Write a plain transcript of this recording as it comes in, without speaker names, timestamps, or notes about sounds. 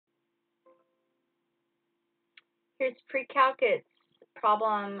Here's pre-calc. It's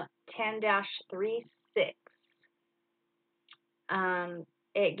problem 10-36.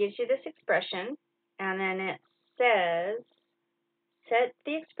 It gives you this expression, and then it says, set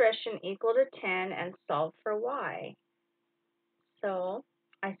the expression equal to 10 and solve for y. So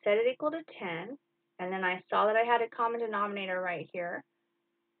I set it equal to 10, and then I saw that I had a common denominator right here.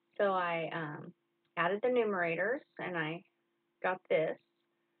 So I added the numerators, and I got this.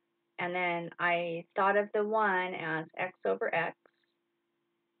 And then I thought of the 1 as x over x.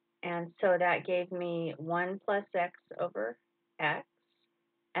 And so that gave me 1 plus x over x.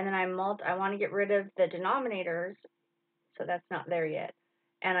 And then I want to get rid of the denominators, so that's not there yet.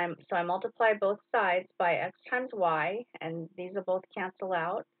 And so I multiply both sides by x times y, and these will both cancel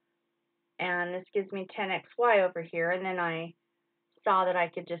out. And this gives me 10xy over here. And then I saw that I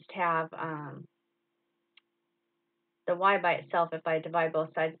could just have the y by itself if I divide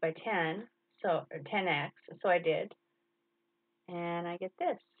both sides by 10, so 10x. So I did, and I get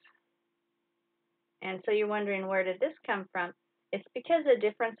this. And so you're wondering, where did this come from? It's because the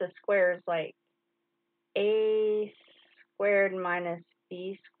difference of squares, like a squared minus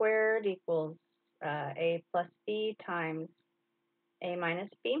b squared equals a plus b times a minus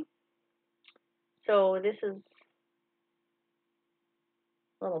b. So this is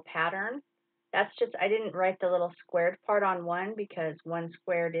a little pattern. That's just, I didn't write the little squared part on 1 because 1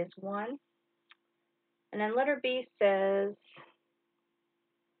 squared is 1. And then letter B says,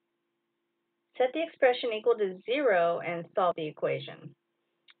 set the expression equal to 0 and solve the equation.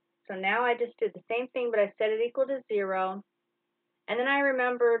 So now I just did the same thing, but I set it equal to 0. And then I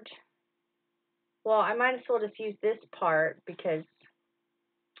remembered, well, I might as well just use this part because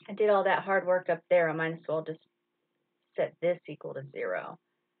I did all that hard work up there. I might as well just set this equal to 0.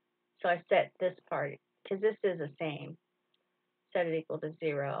 So I set this part, because this is the same, set it equal to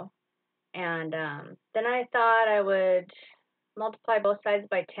 0. And then I thought I would multiply both sides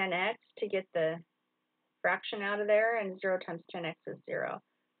by 10x to get the fraction out of there, and 0 times 10x is 0.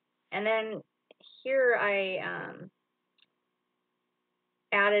 And then here I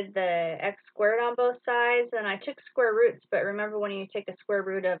added the x squared on both sides, and I took square roots, but remember when you take a square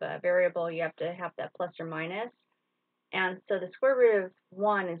root of a variable, you have to have that plus or minus. And so the square root of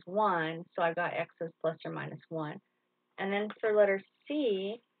 1 is 1, so I got x as plus or minus 1. And then for letter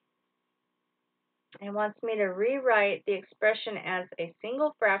C, it wants me to rewrite the expression as a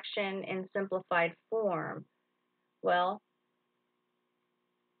single fraction in simplified form. Well,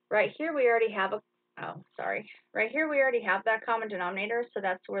 right here we already have right here we already have that common denominator, so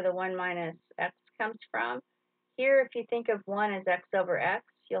that's where the 1 minus x comes from. Here, if you think of 1 as x over x,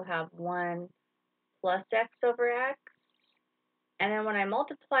 you'll have 1 plus x over x. And then when I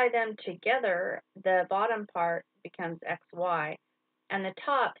multiply them together, the bottom part becomes xy. And the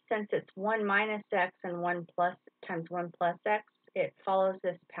top, since it's 1 minus x and 1 plus times 1 plus x, it follows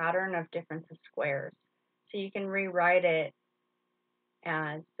this pattern of difference of squares. So you can rewrite it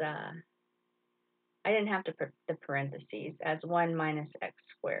as, I didn't have to put the parentheses, as 1 minus x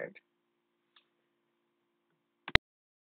squared.